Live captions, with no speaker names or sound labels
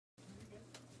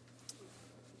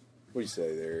What do you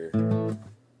say there,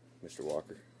 Mr.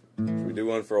 Walker? Should we do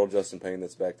one for old Justin Payne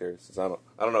that's back there? Since I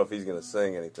don't know if he's gonna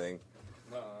sing anything.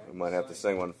 We might have to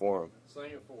sing one for him.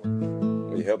 Sing it for him.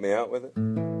 Will you help me out with it?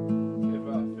 If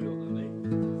I feel the need.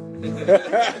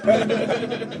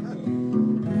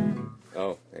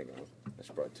 Oh, hang on. I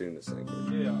should probably tune this thing.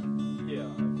 Yeah.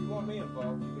 If you want me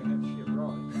involved, you're gonna have to shit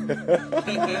right.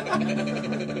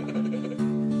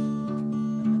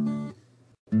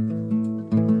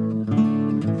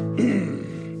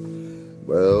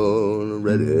 Well, a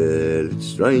red-headed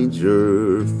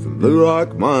stranger from Blue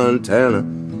Rock, Montana,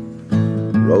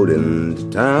 rode into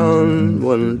town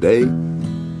one day,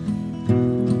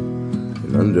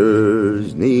 and under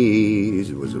his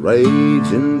knees was a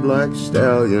raging black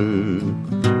stallion.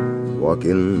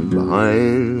 Walking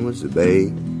behind was a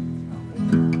bay.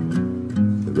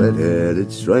 The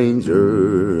red-headed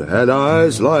stranger had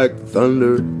eyes like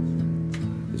thunder.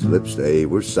 His lips, they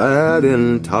were sad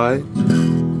and tight.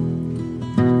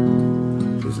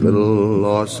 His little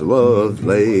lost love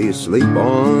lay asleep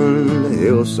on the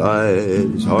hillside.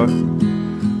 His heart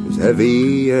was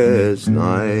heavy as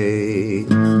night.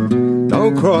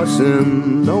 Don't cross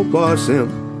him, don't boss him.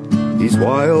 He's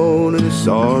wild in his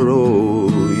sorrow.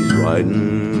 He's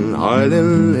riding,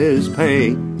 hiding his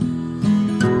pain.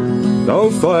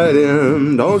 Don't fight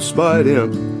him, don't spite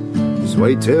him. Just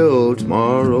wait till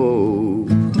tomorrow.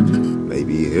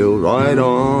 Maybe he'll ride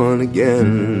on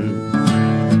again.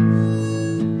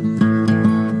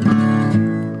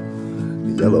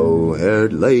 The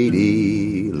yellow-haired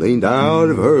lady leaned out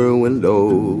of her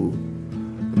window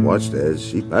and watched as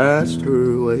she passed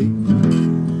her way.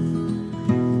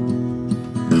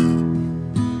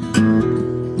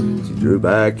 Drew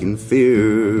back in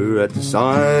fear at the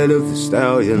sight of the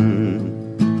stallion,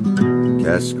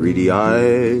 cast greedy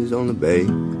eyes on the bay.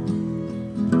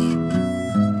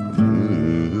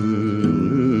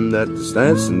 That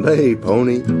Stanson Bay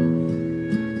pony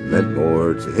meant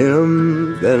more to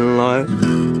him than life.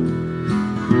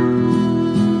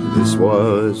 This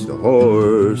was the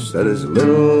horse that his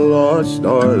little lost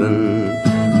darling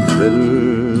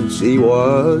ridden. She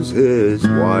was his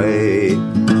wife.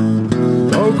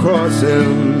 Don't cross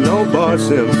him, don't boss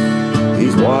him.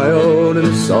 He's wild in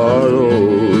his sorrow.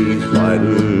 He's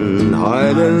riding,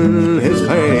 hiding his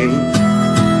pain.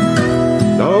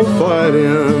 Don't fight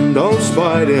him, don't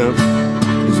spite him.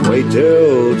 Just wait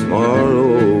till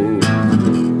tomorrow.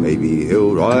 Maybe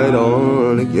he'll ride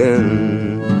on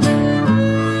again.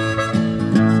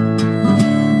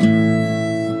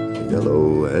 The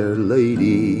yellow-haired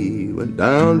lady went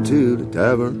down to the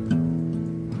tavern,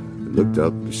 looked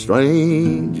up the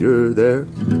stranger there.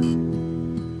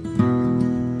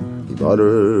 He bought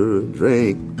her a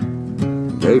drink,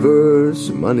 gave her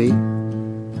some money,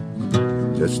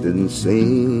 just didn't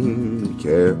seem to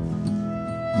care.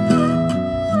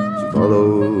 She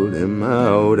followed him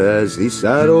out as he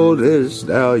saddled his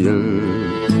stallion,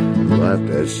 laughed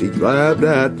as she grabbed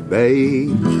at the bay.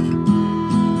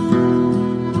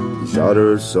 He shot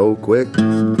her so quick,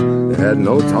 they had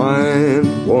no time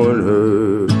to warn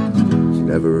her.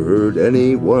 Never heard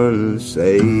anyone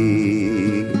say,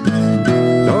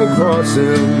 don't cross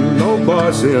him, don't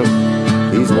boss him.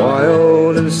 He's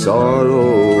wild in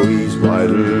sorrow. He's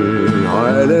riding,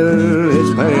 hiding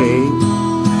his pain.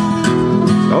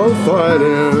 Don't fight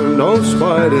him, don't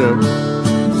spite him.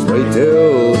 Just wait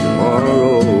till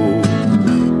tomorrow.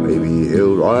 Maybe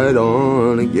he'll ride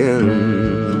on again.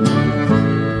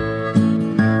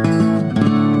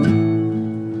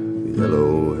 The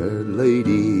yellow-haired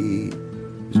lady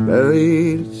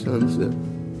buried at sunset.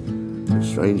 The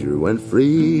stranger went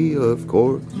free, of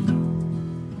course.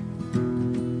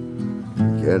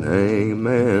 You can't hang a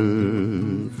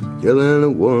man for killing a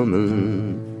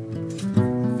woman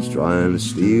who's trying to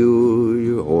steal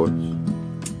your horse.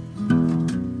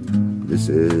 This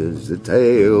is the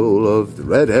tale of the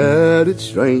red-headed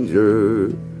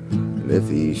stranger, and if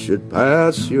he should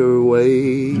pass your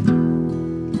way,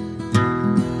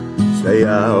 stay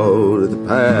out of the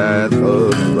path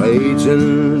of the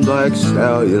raging black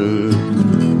stallion.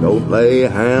 Don't lay a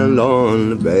hand on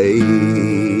the bay.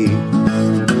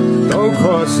 Don't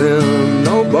cross him,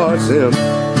 don't boss him.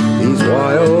 He's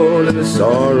wild in his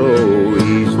sorrow.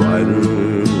 He's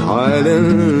riding,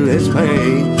 hiding his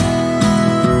pain.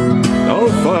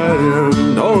 Don't fight him,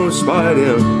 don't spite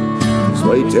him. Just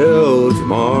wait till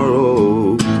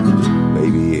tomorrow.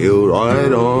 Maybe he'll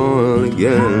ride on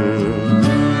again.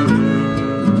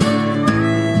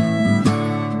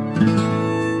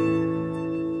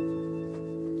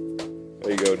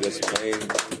 There you go, Justin Payne.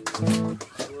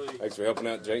 Thanks for helping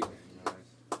out, Jake.